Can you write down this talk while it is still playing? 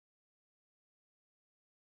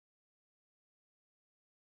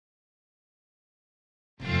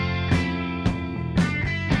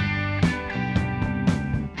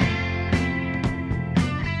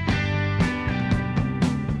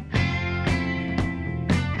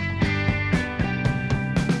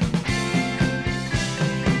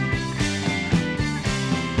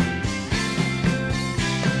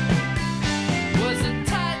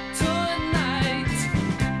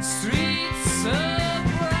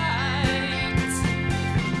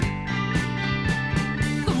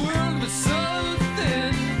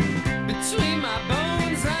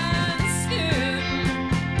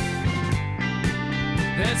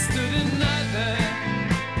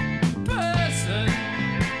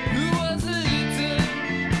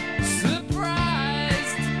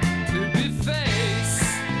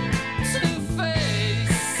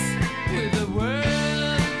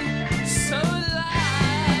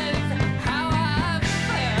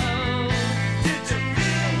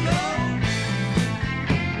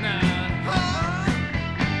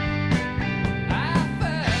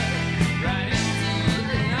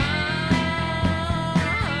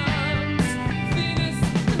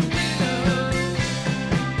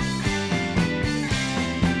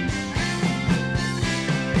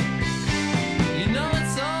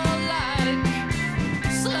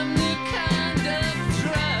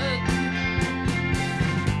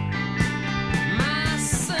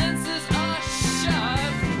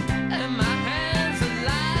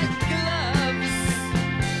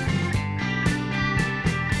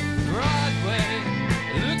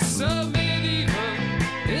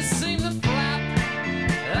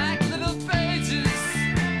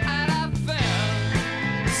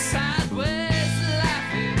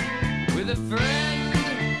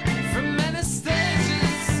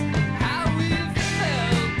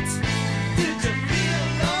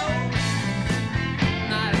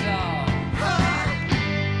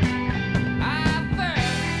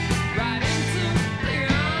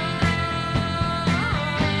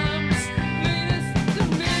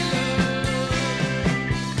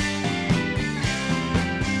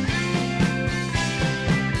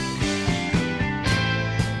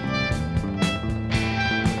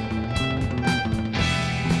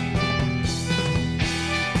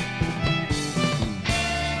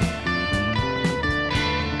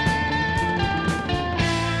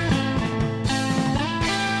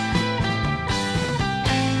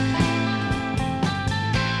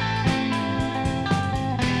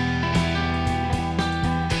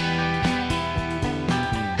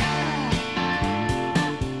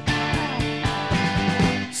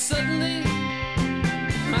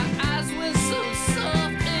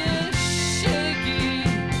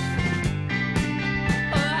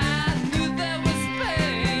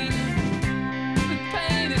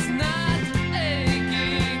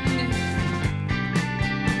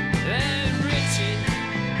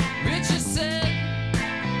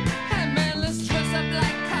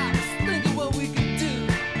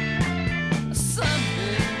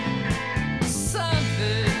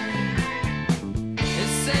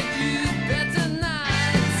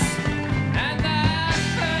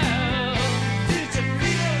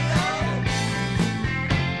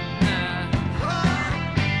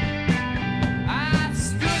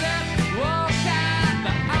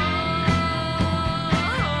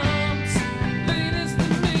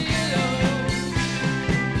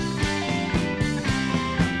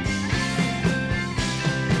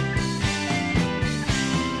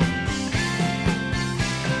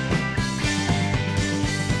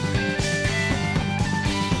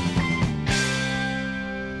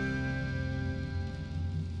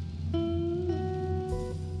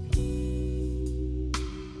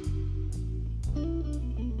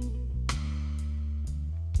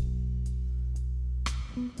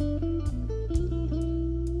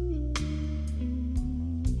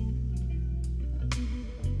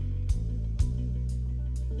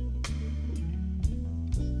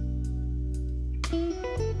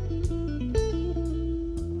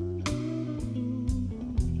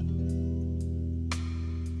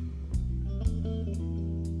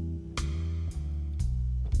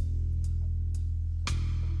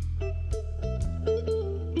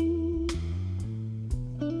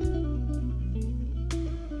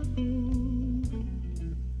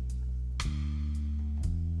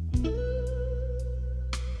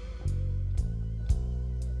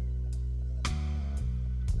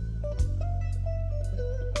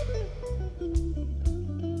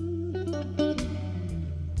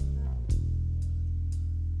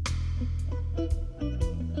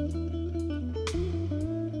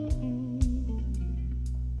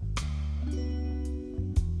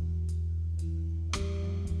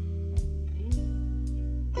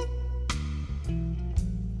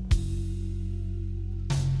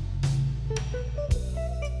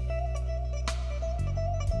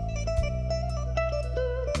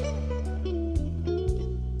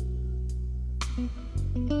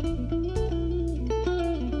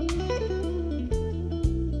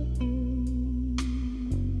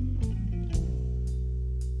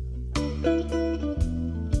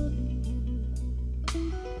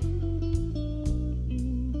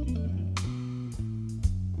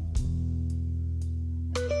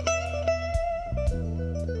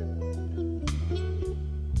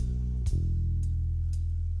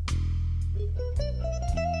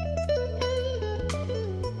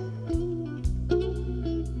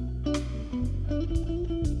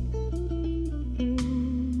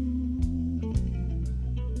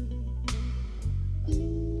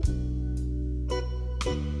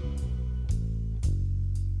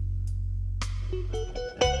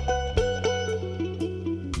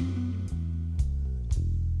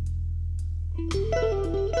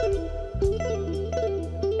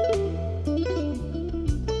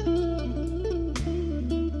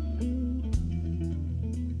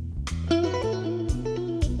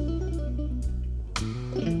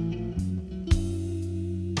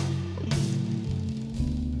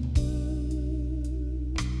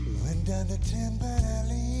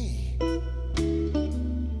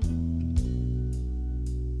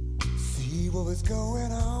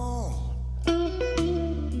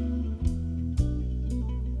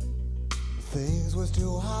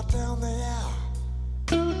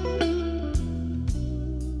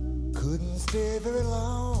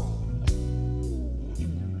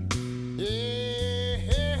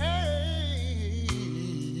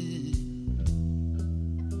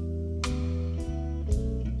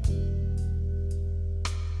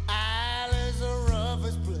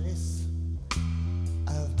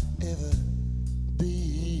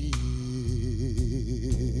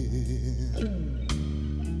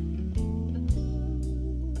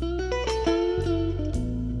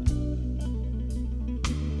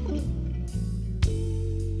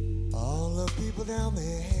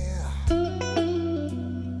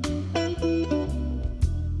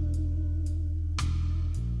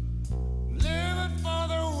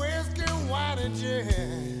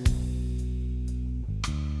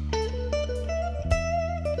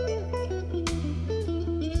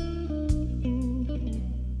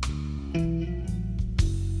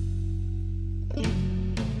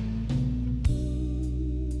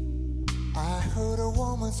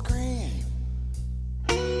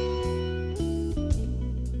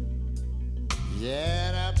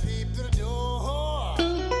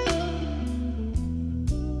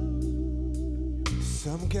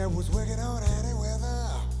Was working on any weather.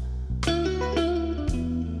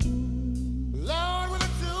 Lord, with a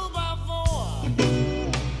 2x4.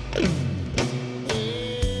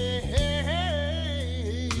 Hey, hey,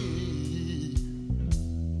 hey.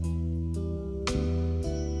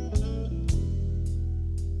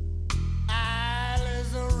 Isle is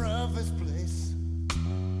the roughest place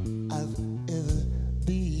I've ever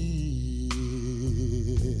been.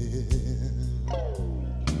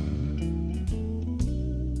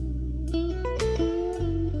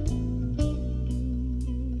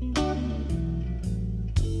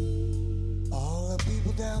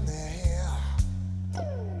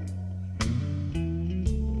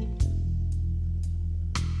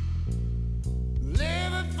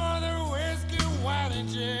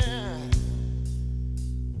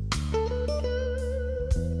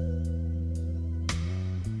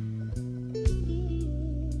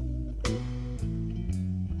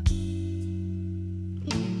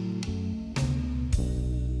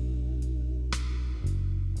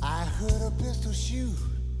 Shoot.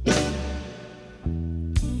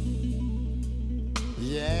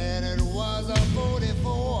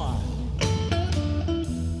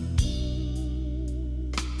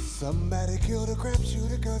 Somebody killed a crap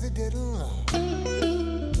shooter cause he didn't love.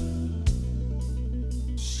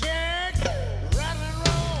 Shake, rattle and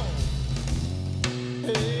roll.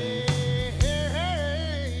 Hey, hey,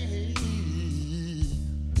 hey.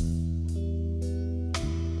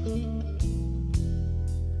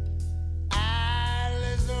 Isle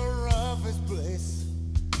is the roughest place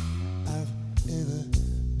I've ever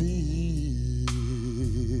been.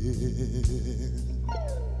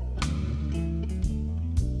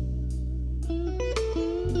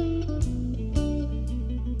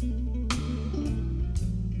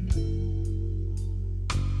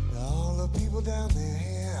 All the people down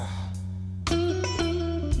there,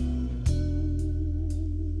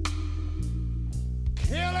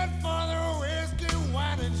 killing for their whiskey,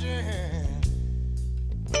 wine, and gin.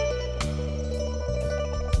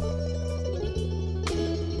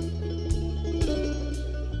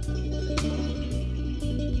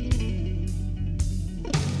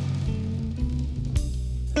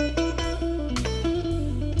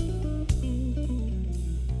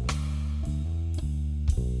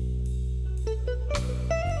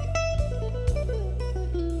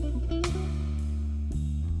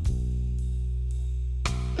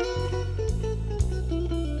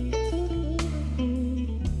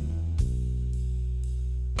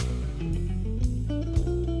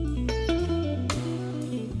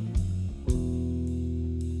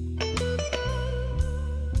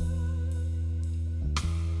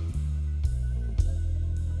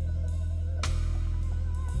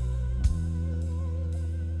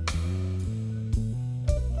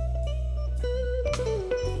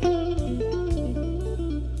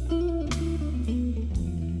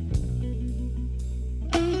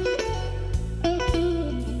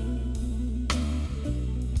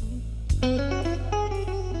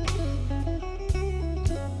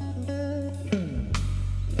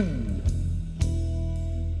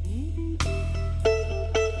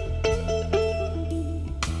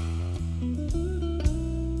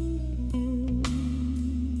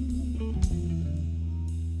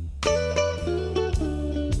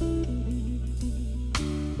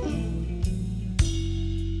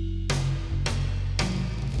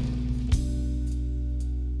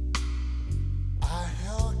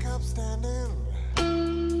 Standing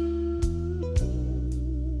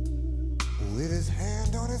with his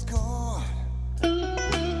hand on his cord,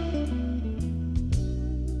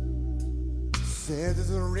 said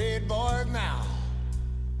there's a red boy now.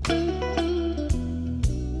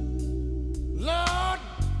 Lord,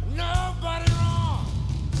 nobody wrong.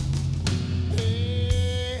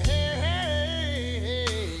 Hey, hey, hey, hey.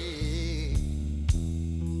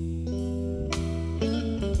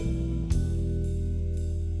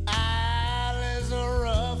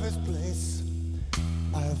 Place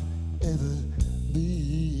I've ever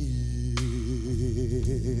been.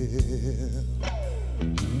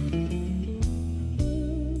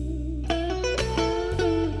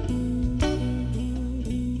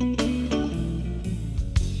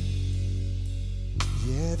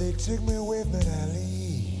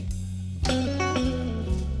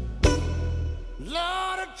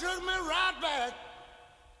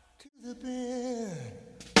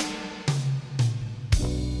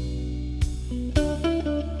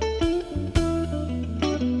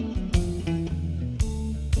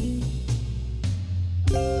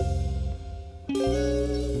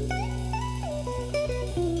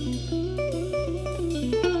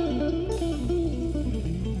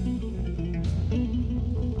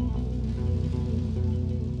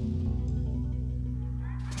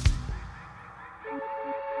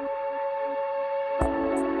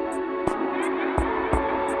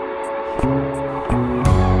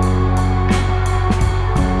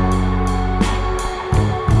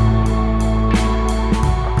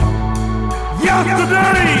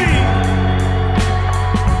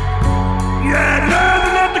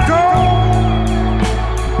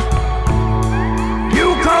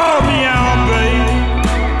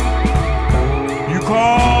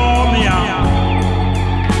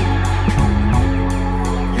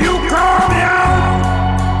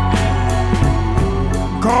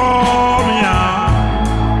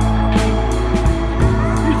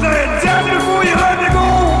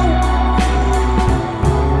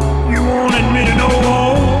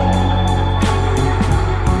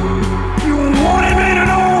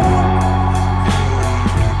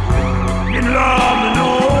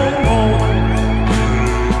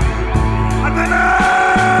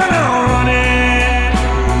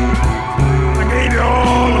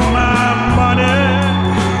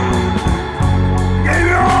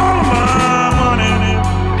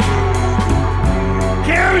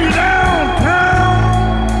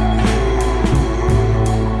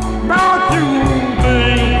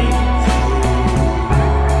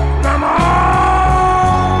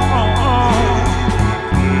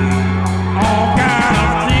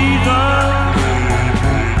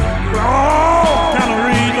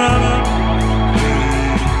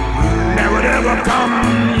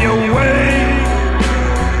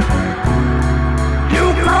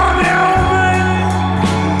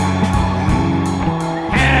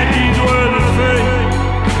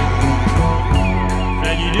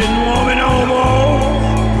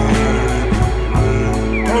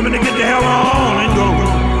 on and go.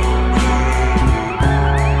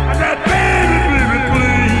 I said, baby, baby,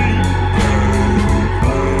 please.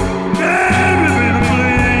 Baby, baby,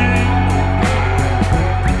 please.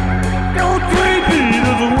 Don't treat me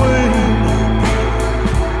this way.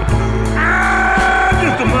 I'm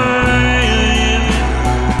just a man.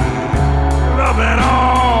 Loving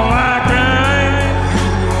all I can.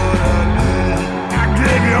 I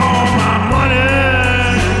gave you all my money.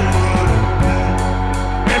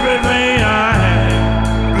 Everything I had.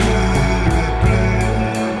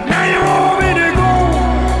 Now you want me to go.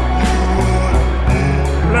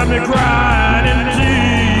 Let me cry in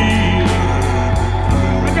tears.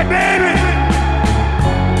 I said, baby.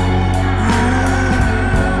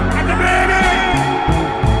 I said, baby.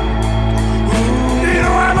 Do you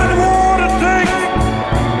know how much water it takes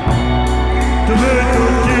to make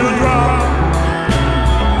your tears drop?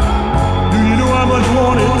 Do you know how much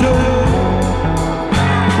water it takes?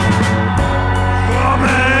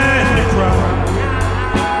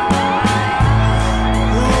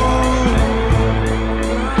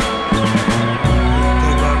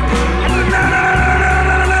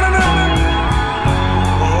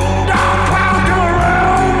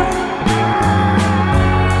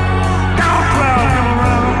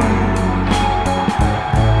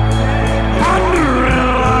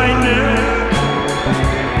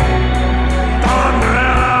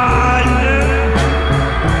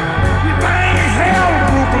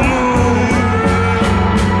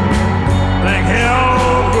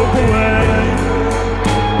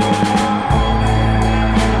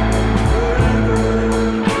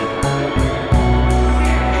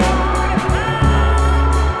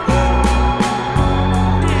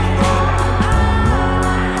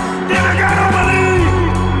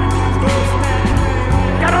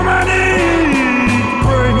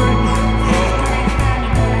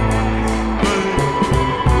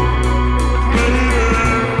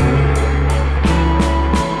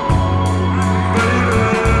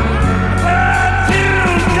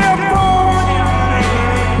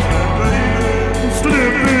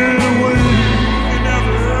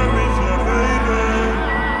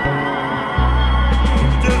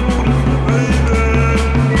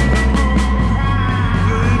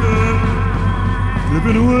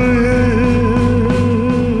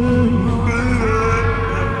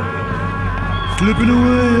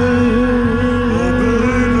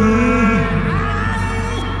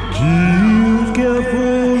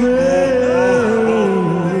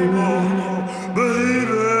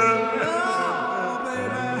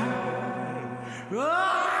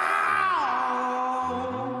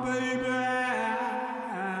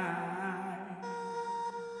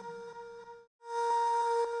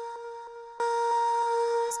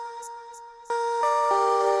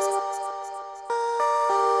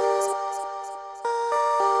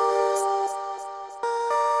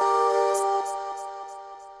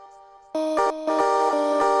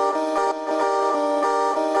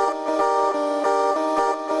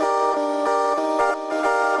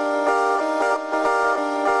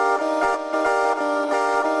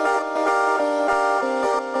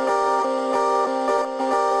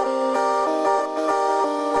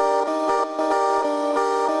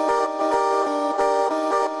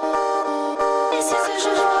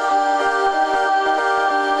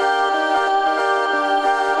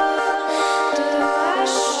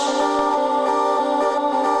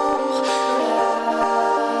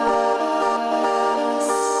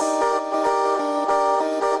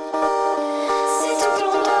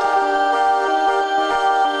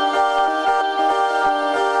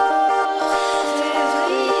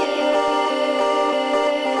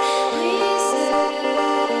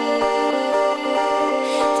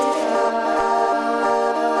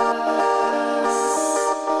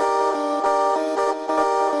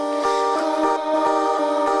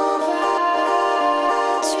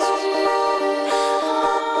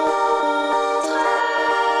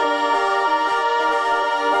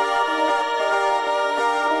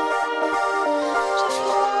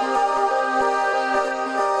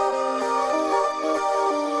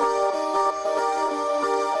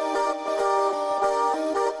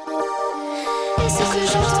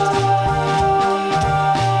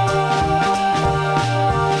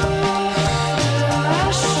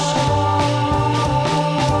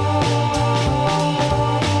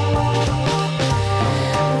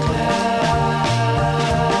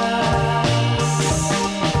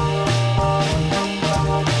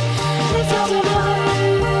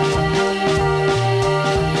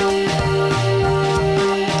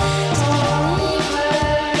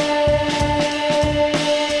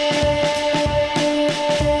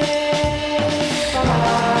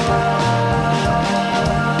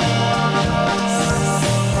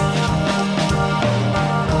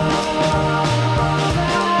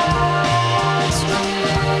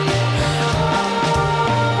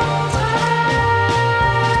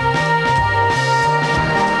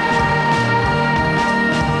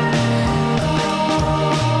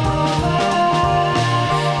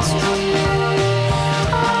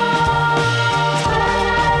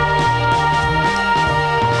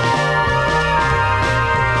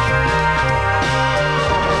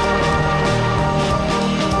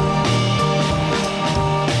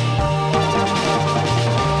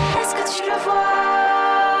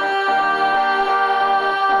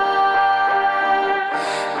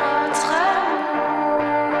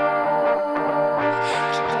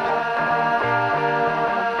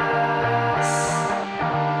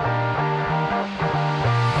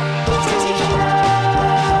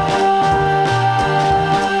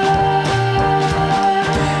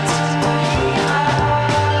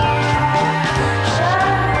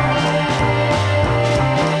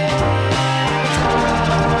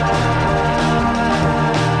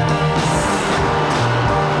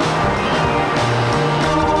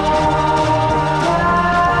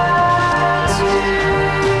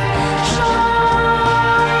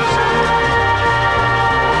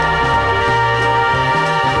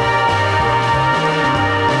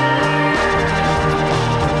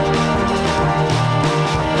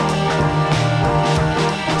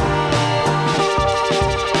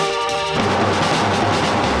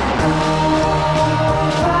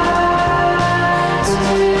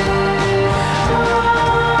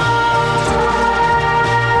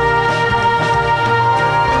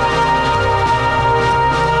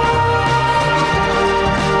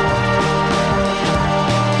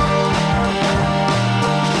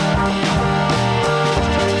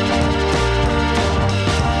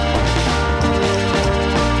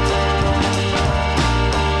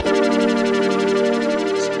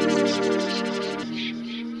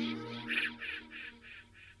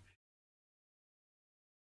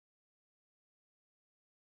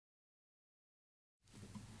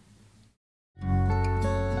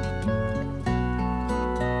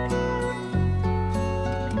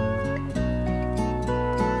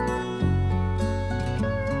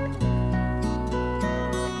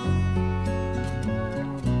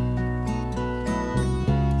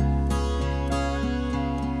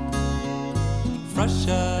 fresh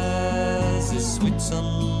as this sweet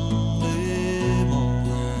Sunday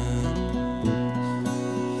morning,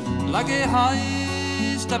 like a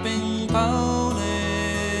high-stepping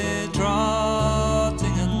pony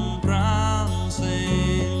trotting and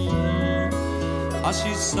prancing. Oh,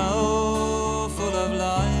 she's so full of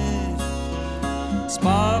life,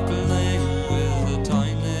 sparkling with a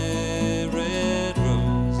tiny red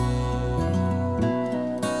rose.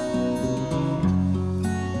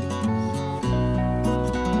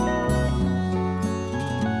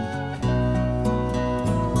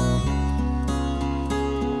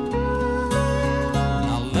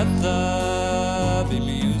 Now let there be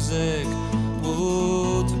music,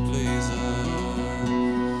 oh, to please her.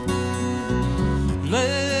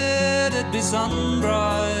 Let it be sun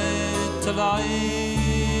bright to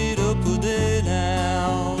light up the day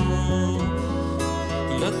now.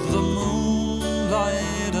 Let the moon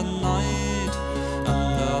light at night,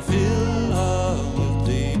 and I fill her with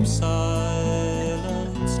deep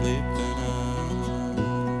silent sleeping her.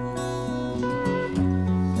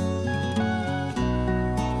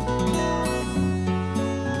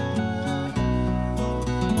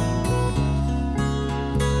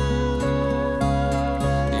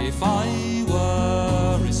 If I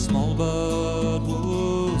were a small bird,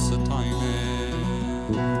 oh, so tiny,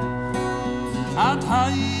 I'd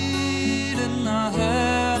hide in her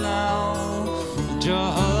hair now,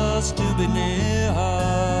 just to be near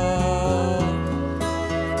her,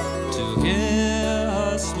 to hear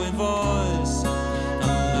her sweet voice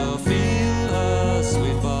and to feel her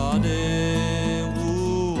sweet body,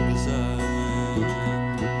 oh, beside me.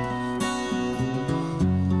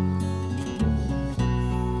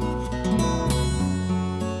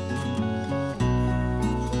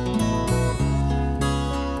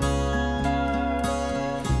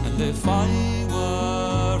 And if I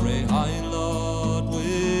were a high lord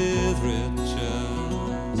with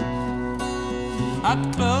riches, I'd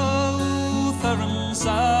clothe her in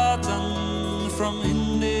satin from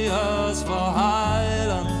India's far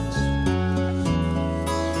highlands.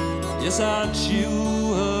 Yes, I'd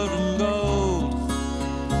shoe her in gold,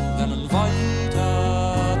 then invite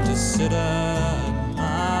her to sit at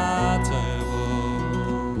my table.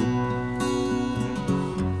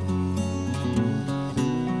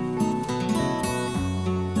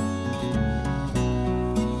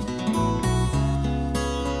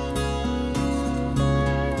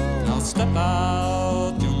 Now step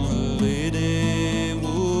out, young lady,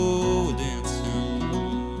 whoa, dancing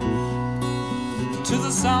to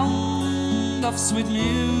the sound of sweet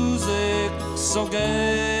music, so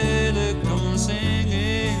gaily come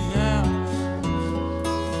singing now.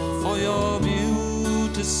 For your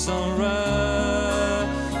beauty so rare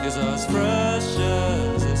is as fresh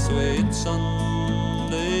as a sweet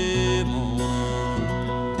Sunday morning.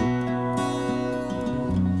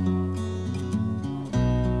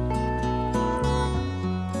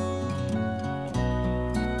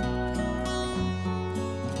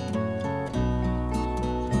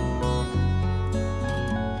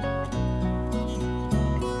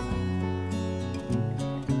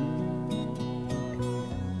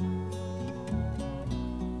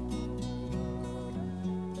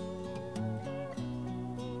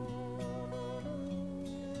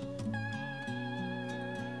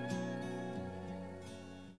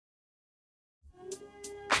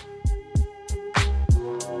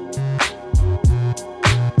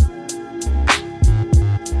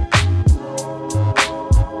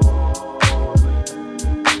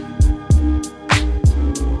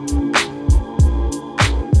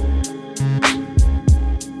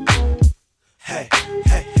 Hey,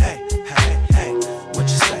 hey, hey, hey, hey, what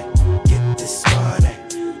you say? Get this money.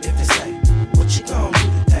 If they say, what you gonna do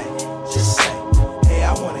today? Just say, hey,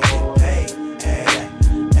 I wanna get paid. Hey, hey,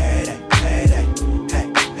 hey, hey, hey, hey,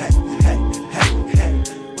 hey, hey, hey, hey,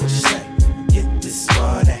 what you say? Get this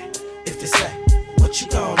money. If they say, what you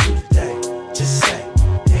gonna do today? Just say,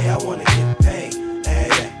 hey, I wanna get paid. Hey,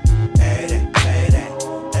 hey, hey, hey, hey,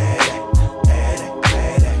 hey, hey,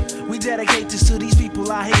 hey, hey. We dedicate this to these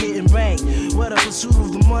people out here getting banked. Where the pursuit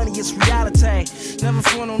of the money is reality. Never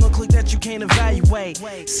front on a click that you can't evaluate.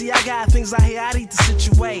 See, I got things out here I need to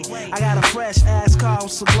situate. I got a fresh ass car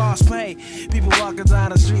with some gloss paint. People walking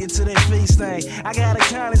down the street until their feet stain. I got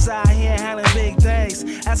accountants out here handling big things.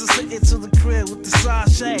 As I sit into the crib with the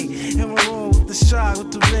sachet. In my room with the shark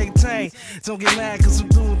with the big tank. Don't get mad cause I'm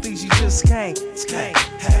doing things you just can't. Hey,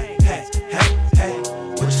 hey, hey, hey, hey,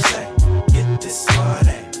 what you say? Get this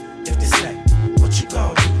money. If they say, what you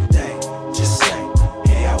gonna do today? Just say,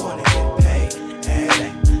 hey, I wanna get paid. Hey,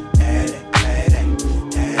 hey, hey, hey,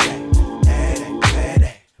 hey, hey, hey,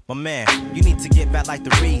 hey. My man, you need to get back like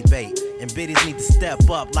the rebate. and biddies need to step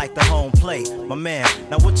up like the home plate. My man,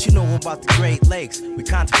 now what you know about the Great Lakes? We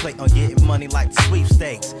contemplate on getting money like the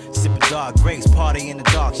sweepstakes. Sipping dark grapes, party in the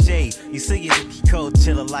dark shade. You see it, Nicky Code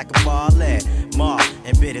chillin' like a ballet. Mar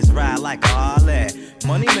and biddies ride like a Holley.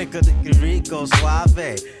 Money maker, the Rico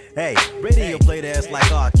Suave. Hey, radio play the ass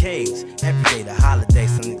like arcades. Every day the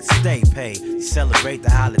holidays, some niggas stay paid. You celebrate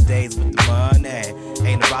the holidays with the money.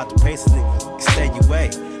 Ain't about the pace, niggas stay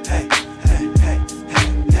away. Hey, hey, hey, hey,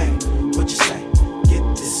 hey, what you say? Get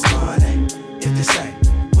this money. If they say,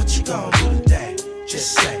 what you gon' do today?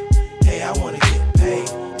 Just say, hey, I wanna get paid.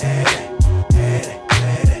 Hey, hey, hey,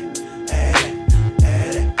 hey, hey,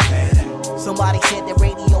 hey. Somebody said the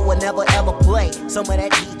radio would never ever play some of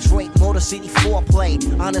that Detroit Motor City foreplay.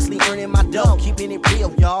 Honestly earning my dough, keeping it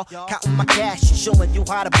real, y'all. Counting my cash, showing you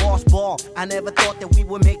how the boss ball. I never thought that we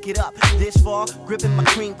would make it up this far. Gripping my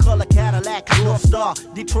cream color Cadillac, North Star.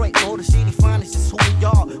 Detroit Motor City finest is who we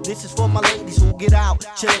are. This is for my ladies who get out,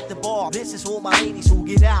 chill at the bar. This is for my ladies who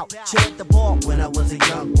get out, chill at the bar. When I was a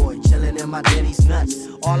young boy, chilling in my daddy's nuts.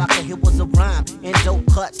 All I could hear was a rhyme and dope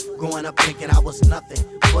cuts. Growing up thinking I was nothing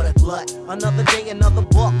but a glut. Another day, another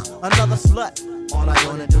book, another slut. All I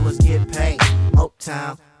wanna do is get paid.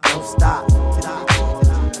 Uptown, don't stop.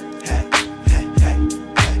 Hey, hey, hey,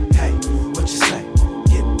 hey, hey, what you say?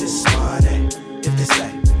 Get this money. If they say,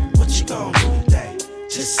 what you gon' do today?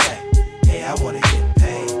 Just say, hey, I wanna get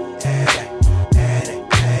paid. Hey, hey, hey,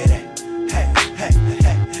 hey, hey,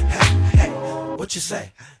 hey, hey, hey, what you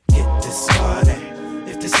say? Get this money.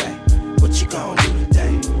 If they say, what you gon' do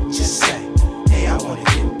today? Just say, hey, I wanna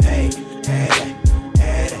get paid. Hey, hey,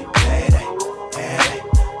 hey, hey, hey.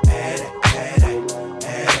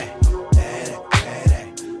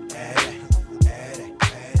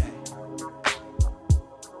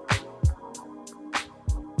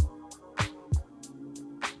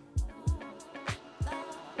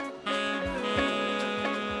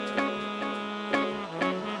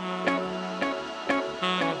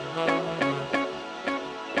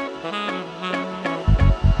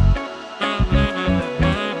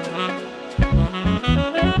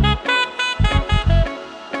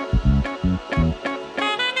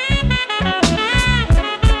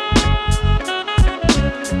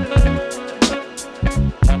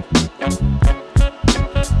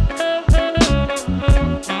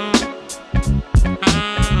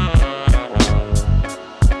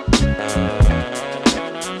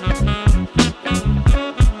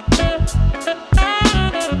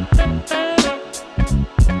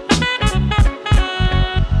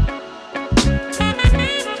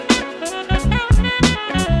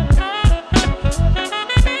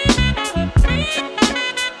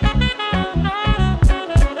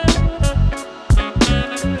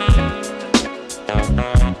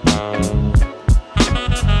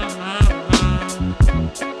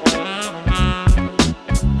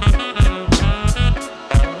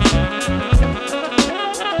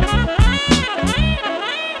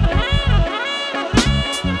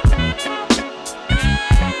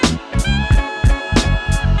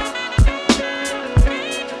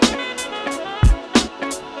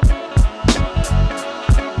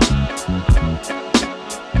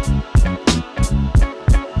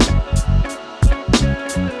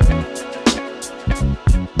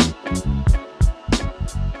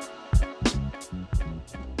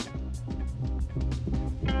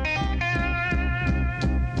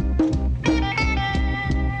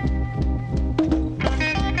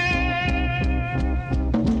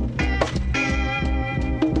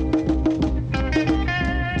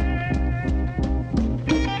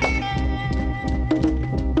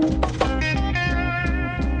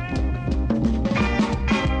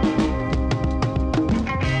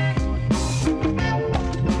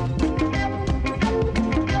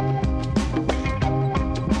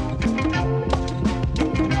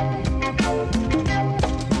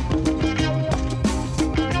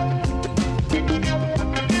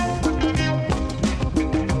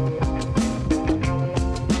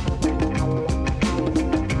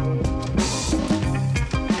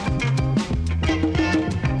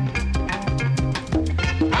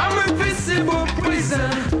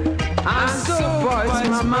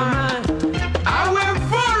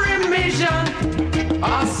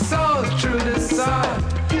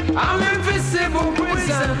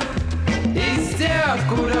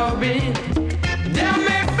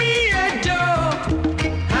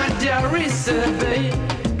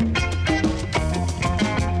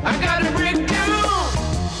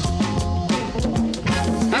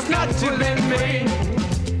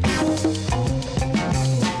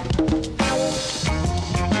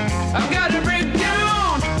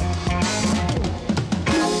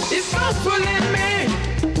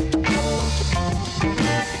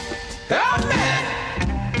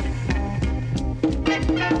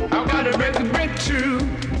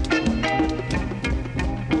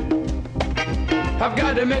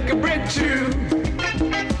 to make a breakthrough.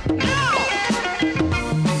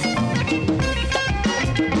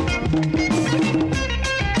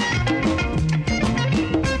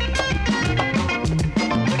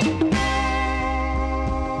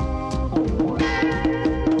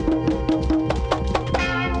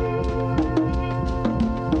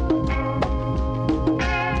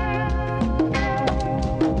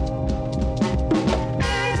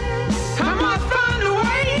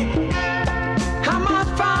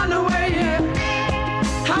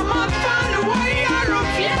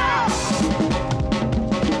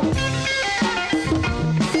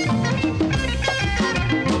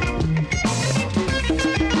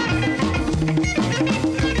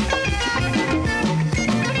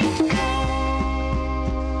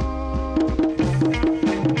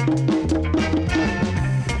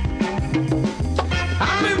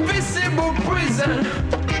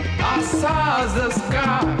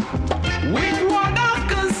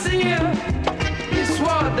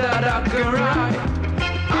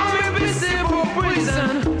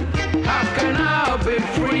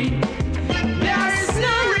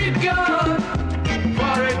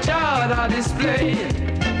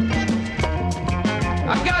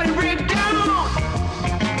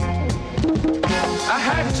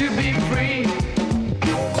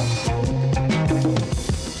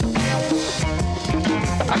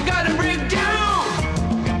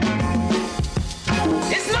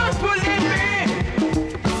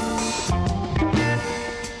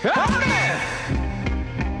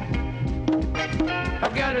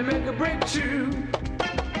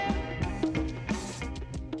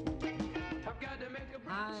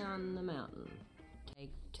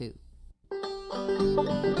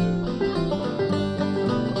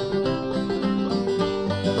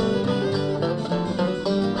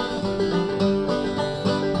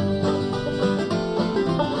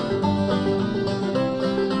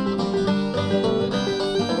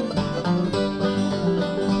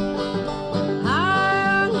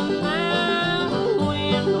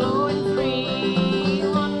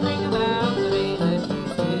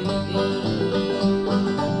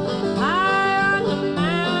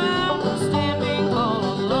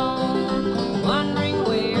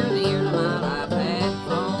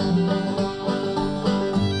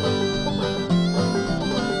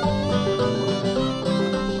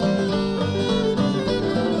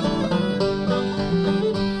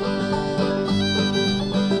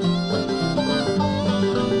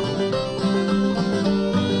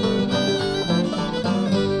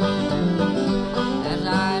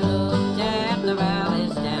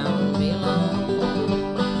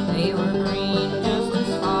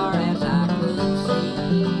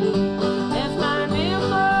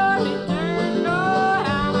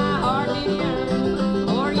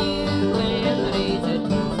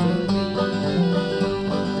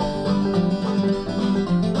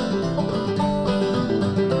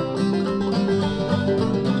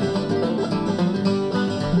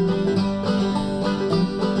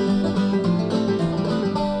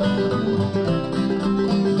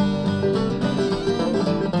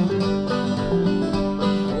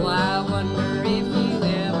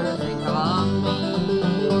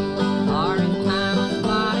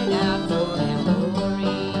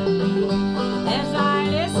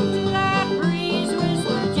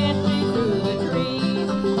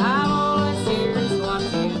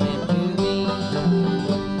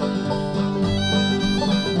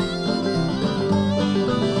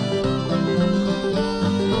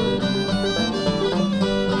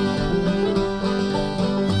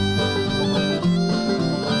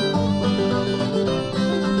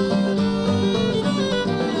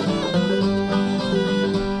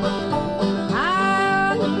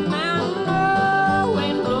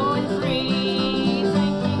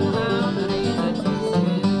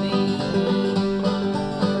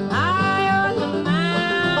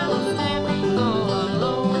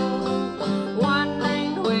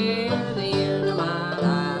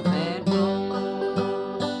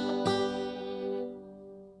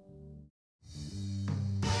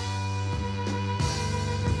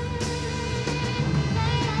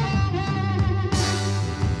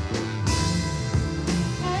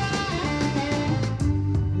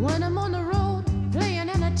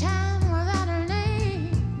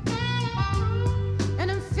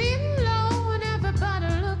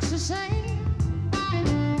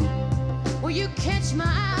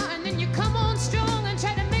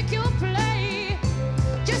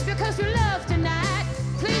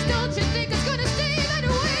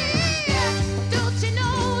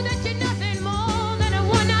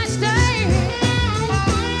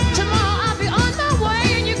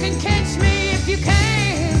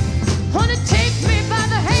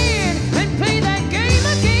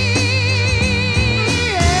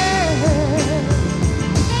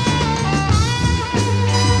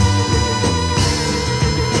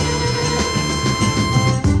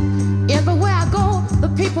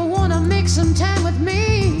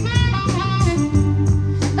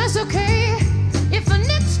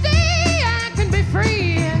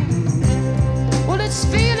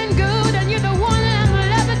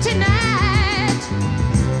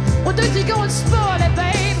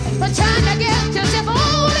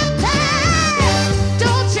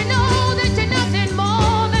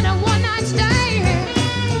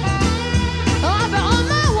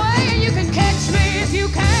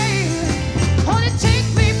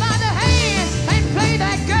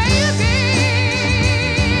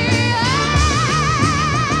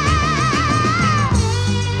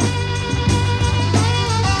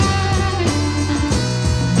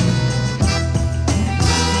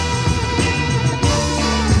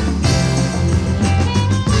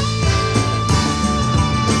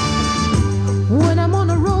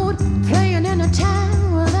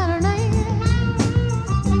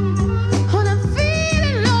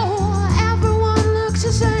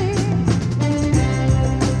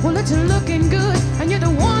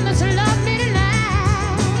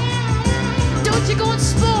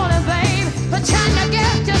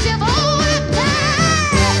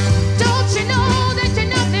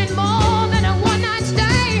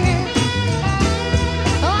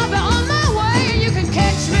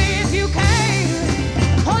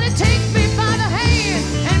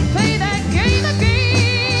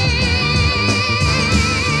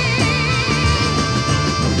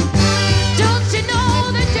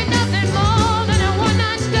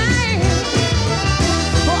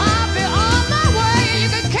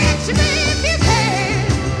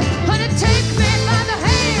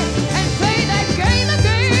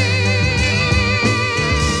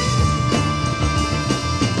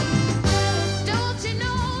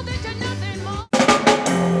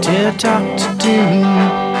 Dear Dr. Doom,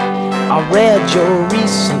 I read your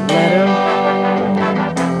recent letter.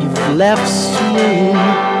 You've left some room.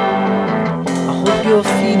 I hope you're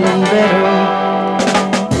feeling better.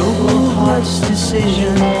 Global Heart's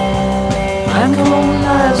decision. Francophone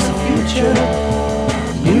lives the future.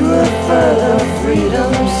 Nearer further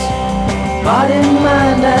freedoms. Body,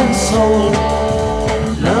 mind and soul.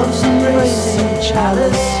 Love's embracing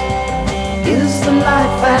chalice. Is the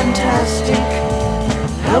light fantastic?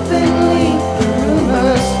 Helping lead the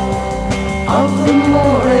rumors of the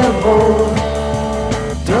moribund.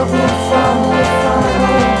 Double from the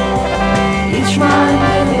final, each mind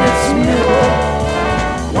in its middle.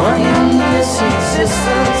 One in this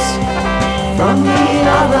existence, from the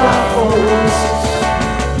other foes.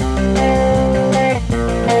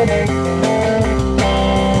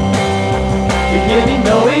 Beginning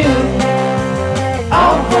knowing,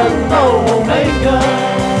 Alpha and Omega.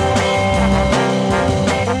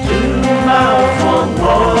 2 miles, 1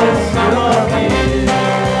 voice, come up here.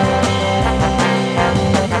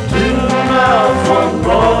 2 miles, 1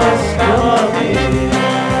 voice, come up here.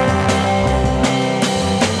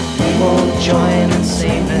 We won't join in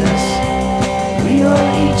sameness. We are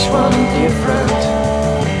each one different.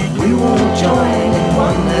 We won't join in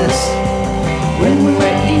oneness. When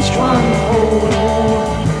we're each one whole,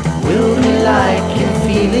 we'll be like in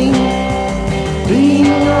feeling,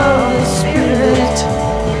 being of the spirit,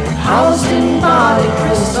 housed in body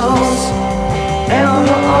crystals,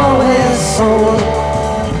 ever always soul.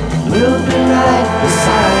 We'll be right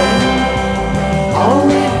beside him. All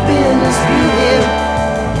we've been is beauty.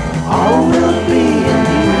 All we'll be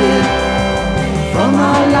imbued from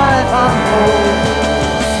our life unfolds.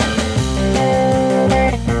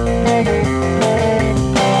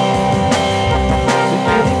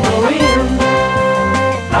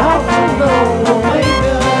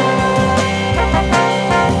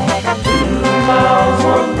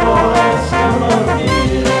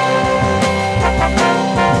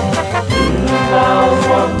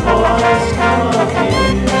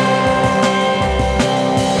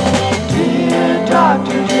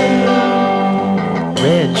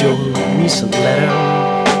 Read your recent letter.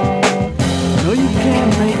 No, you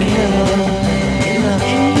can't make heaven in a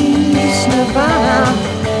East Nirvana,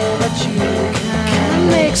 but you can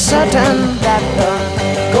make certain that the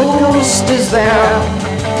ghost is there,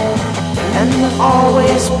 and the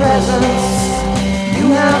always presence you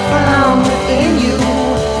have found within you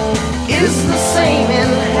is the same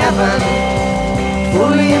in heaven,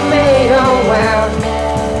 fully made aware.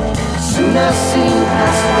 Sooner seen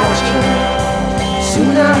past watching,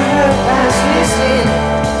 sooner heard past listening,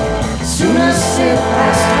 sooner sit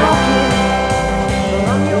past talking.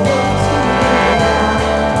 I'm yours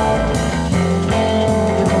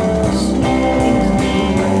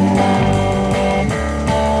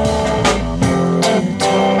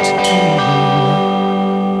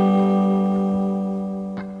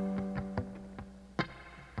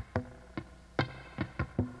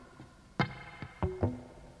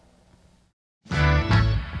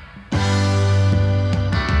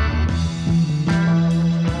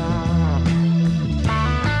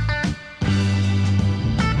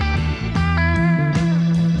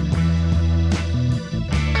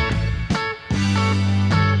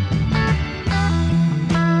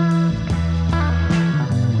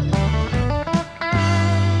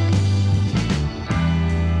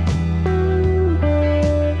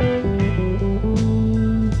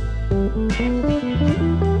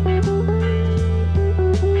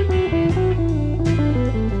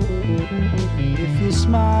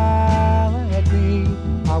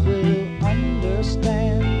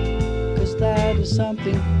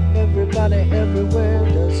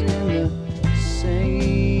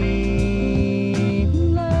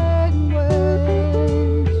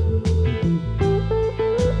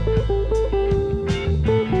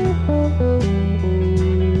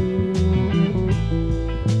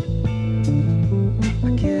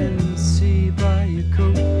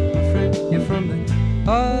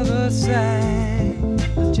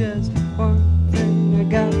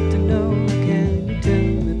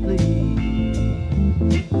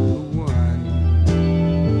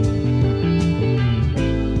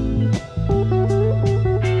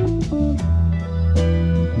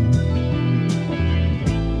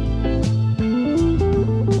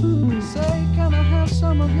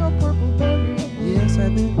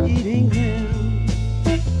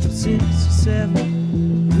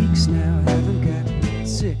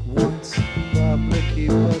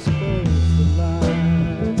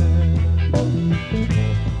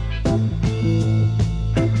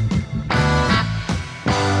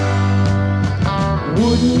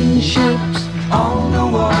Wooden ships on the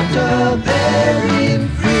water,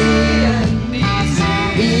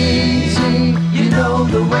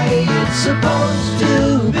 supposed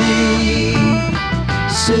to be.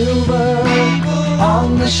 Silver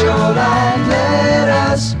on the shoreline, let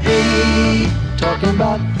us be. Talking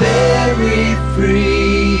about very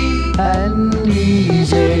free and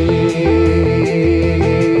easy.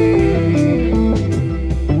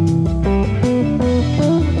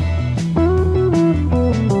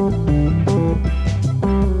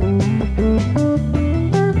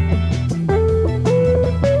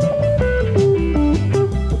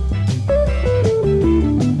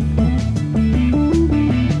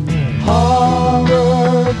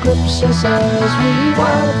 Us as we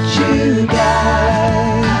watch you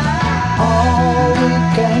die. All we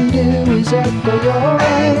can do is echo your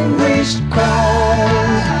anguished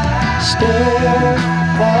cries. Stare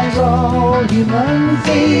as all human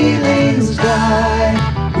feelings die.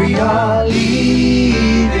 We are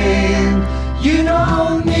leaving, you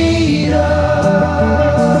don't need us.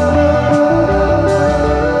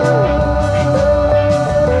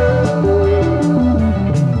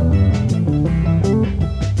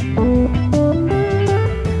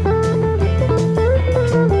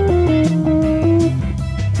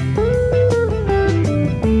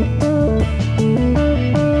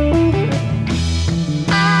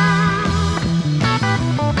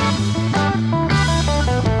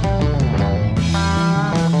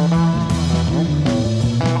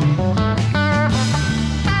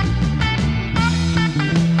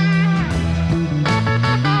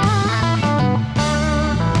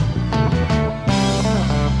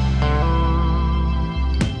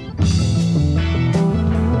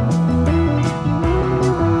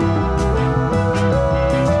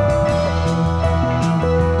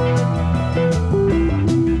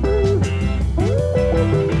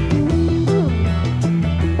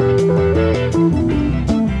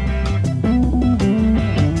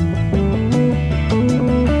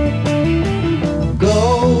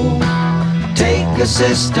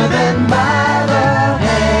 Sister, then by the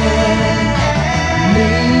hand,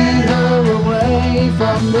 lead her away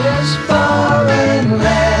from this foreign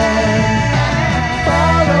land,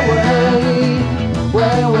 far away,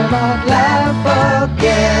 where we might laugh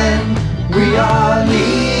again. We are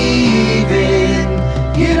leaving,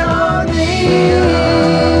 you don't need.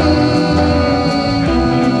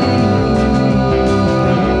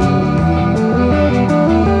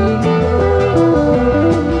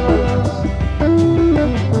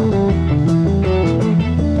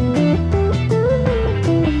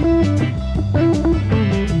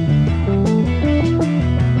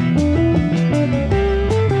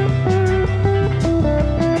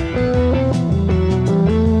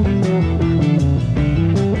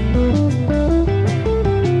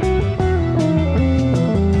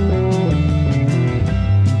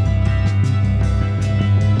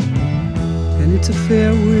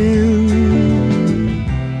 Fair wind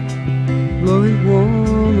blowing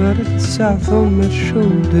warm out of the south on my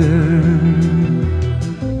shoulder.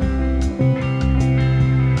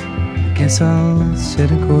 I guess I'll set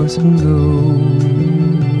a course and go.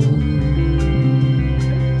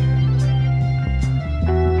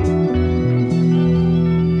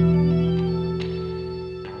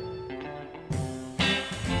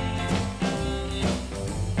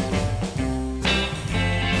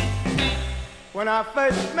 When I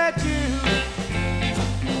first met you,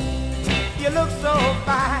 you looked so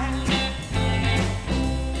fine.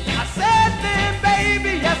 I said then,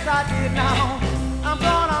 baby, yes I did now. I'm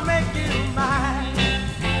gonna make you mine.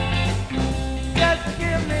 Just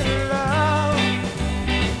give me love.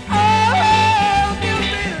 Oh, give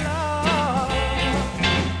me love.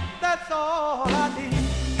 That's all I need.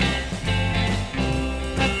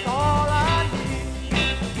 That's all I need.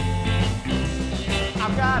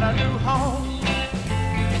 I've got a new home.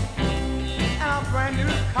 Brand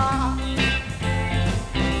new car.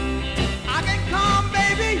 I can come,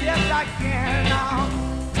 baby, yes I can now.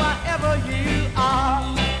 Wherever you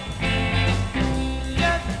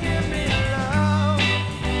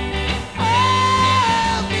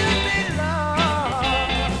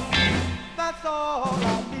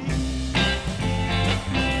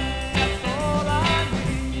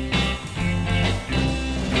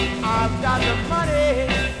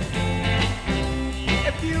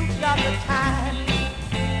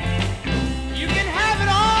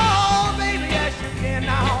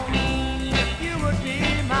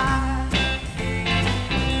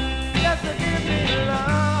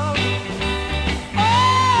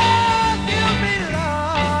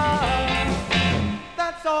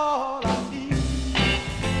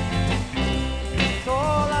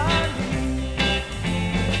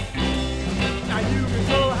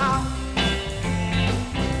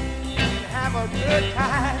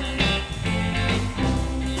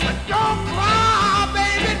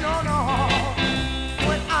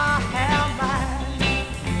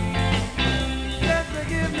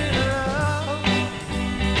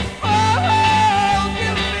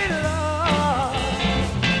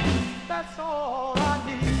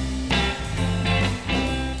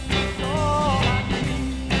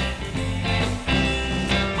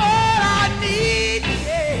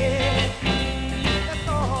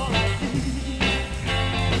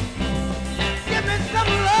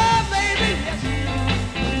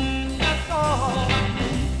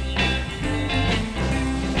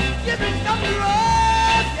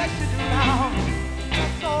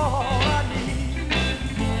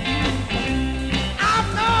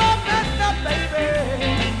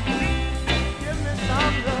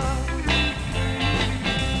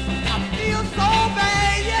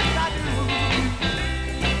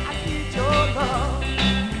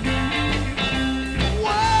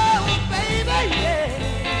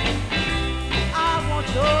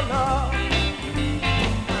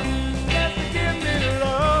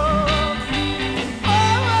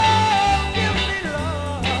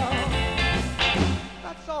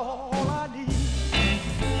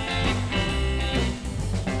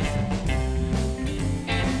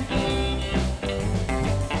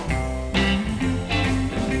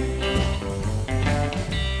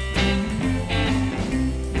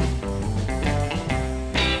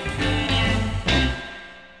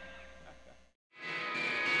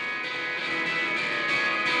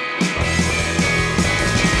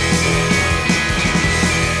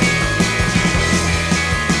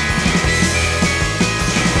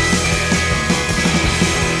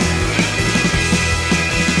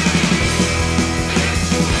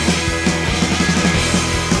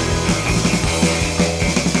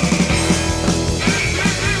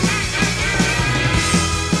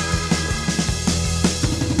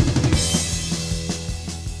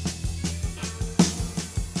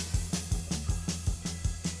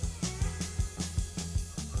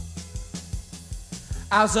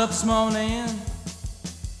I was up this morning,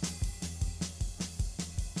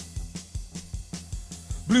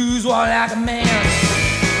 blues were like a man.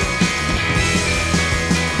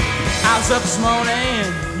 I was up this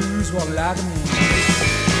morning, blues were like a man.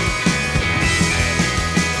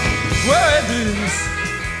 Worry blues,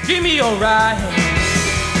 give me your right hand.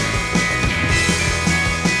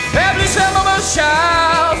 That blues felt my most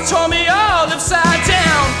child, tore me all upside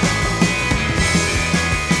down.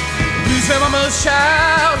 Blues felt my most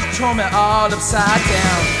child, tore me all upside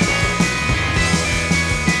down.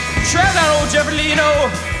 Trapped out old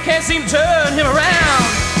Jefferlino, can't seem to turn him around.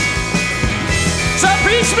 So I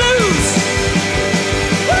preach blues.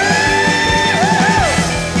 Woo!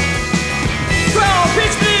 Come on,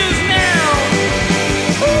 preach blues now.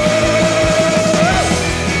 Woo!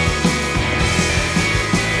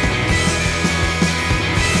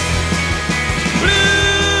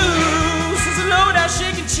 Blues is a low down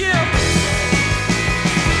shaking chill.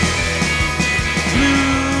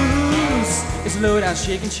 Blues is a low down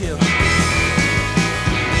shaking chill.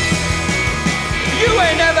 You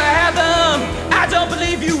ain't never had them, I don't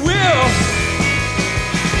believe you will.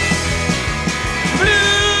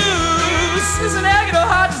 Blues is an agony of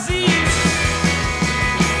heart disease.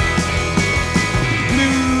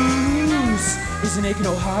 Blues is an aching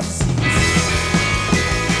of heart disease.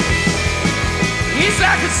 It's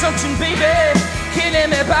like consumption, baby, killing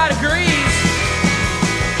me by degrees.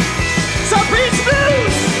 So preach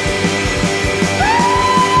blues.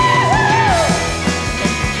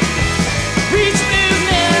 Preach blues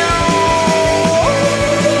now.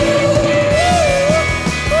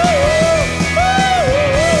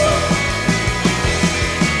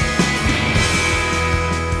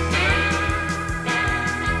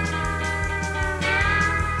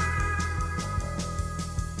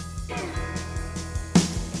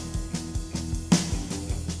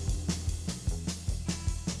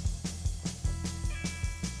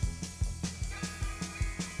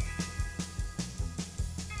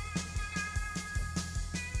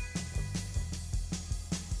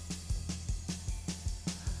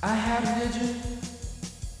 I have religion,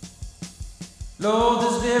 Lord,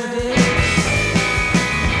 this very day.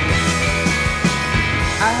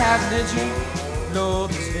 I have religion, Lord,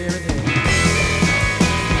 this very day.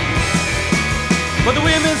 But the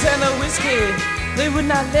women's and the whiskey, they would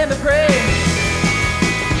not let me pray.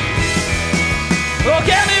 Oh,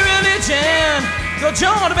 get me religion, go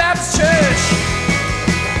join the Baptist church.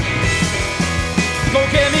 Go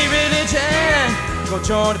get me religion, go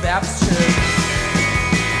join the Baptist church.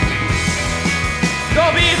 Go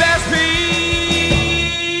be the best preacher.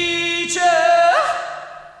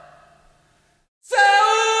 So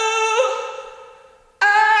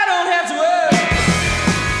I don't have to work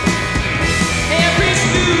and preach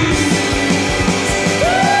blues.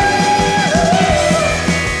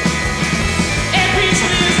 And preach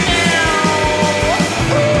blues now.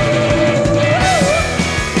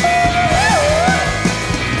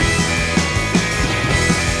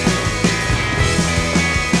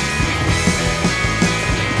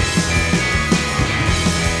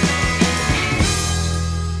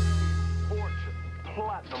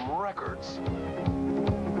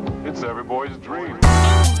 It's every boy's dream.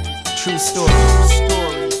 True story.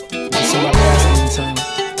 It's in my past anytime.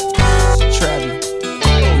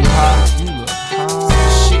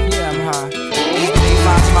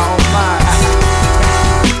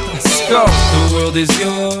 world is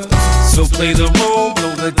yours. So play the role,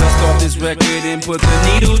 blow the dust off this record and put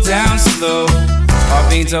the needle down slow. Our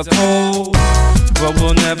veins are cold, but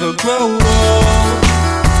we'll never grow old.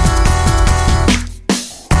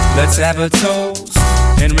 Let's have a toast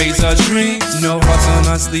and raise our drinks. No hearts on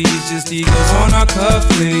our sleeves, just egos on our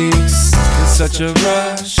cufflinks. It's such a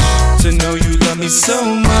rush to know you love me so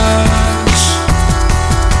much.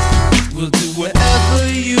 We'll do whatever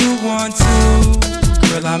you want to.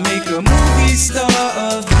 Girl, I'll make a movie star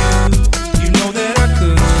of you. You know that I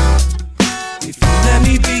could, if you let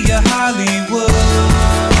me be your Hollywood.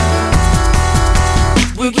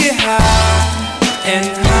 We'll get high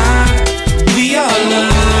and high. We are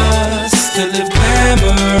lost to live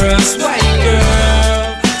glamorous white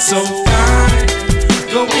girl. So fine,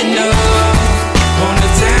 going up on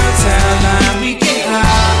the downtown line. We get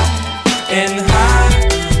high and high.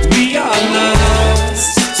 We are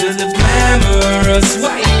lost to live glamorous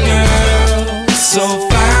white girl. So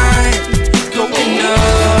fine, going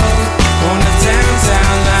up on the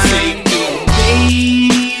downtown line. Take the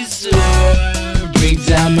razor, break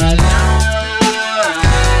down my line.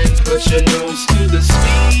 Put your nose to the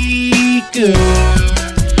speaker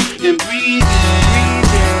and breathe in.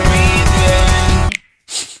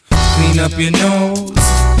 Clean up your nose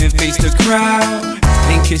and face the crowd.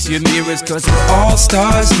 And kiss your mirrors, cause we're all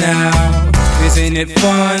stars now. Isn't it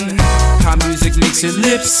fun how music makes your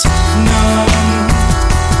lips numb?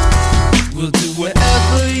 We'll do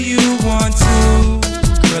whatever you want to.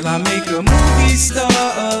 Girl, I'll make a movie star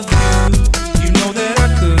of you. You know that I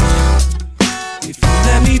could, if you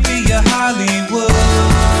let me be your Hollywood.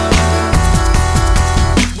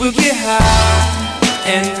 We'll get high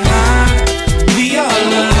and high. We are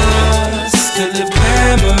lost to the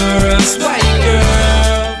glamorous white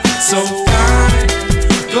girl. So fine,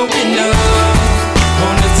 going up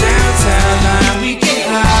on the downtown line. We get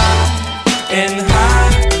high and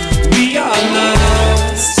high. We are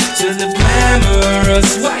lost to the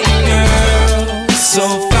glamorous white girl. So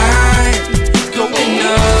fine, going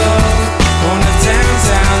up on the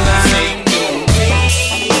downtown line. Take the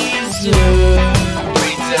razor,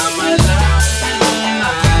 break down my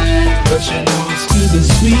line. Put your nose to the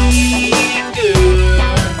speaker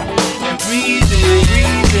and breathe in,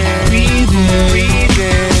 breathe in, breathe in, breathe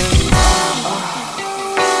in.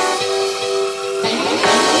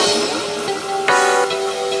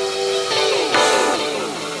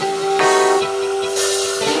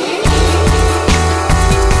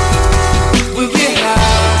 We'll get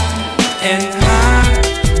high and high.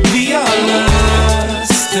 We are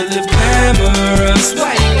lost to the glamorous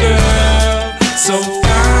white girl. So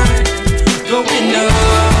fine, going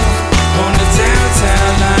up on the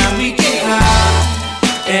downtown line. We get high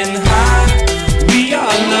and high. We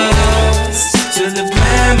are lost to the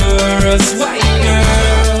glamorous white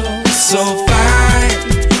girl. So fine,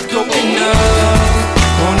 going up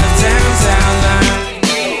on the downtown line.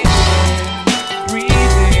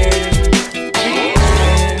 Breathe in, breathe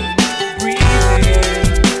in, breathe in.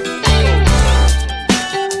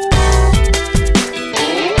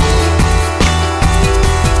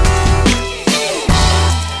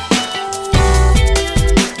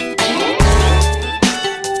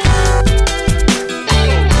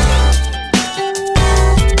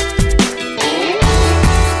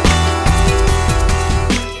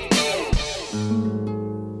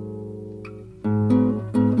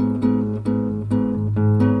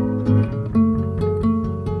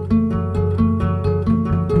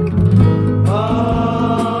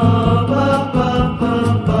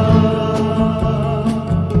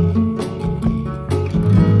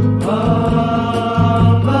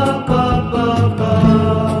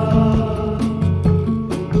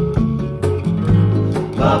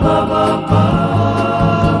 ba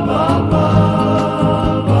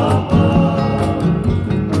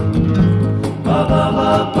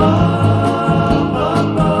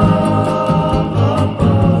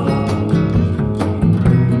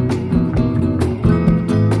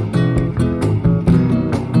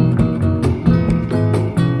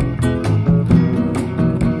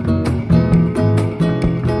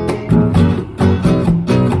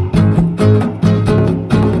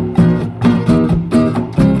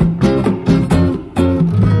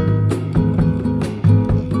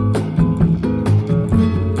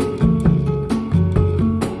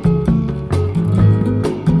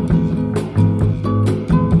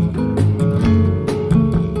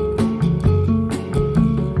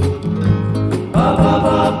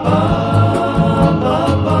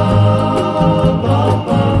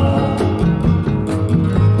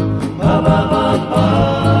ba ba.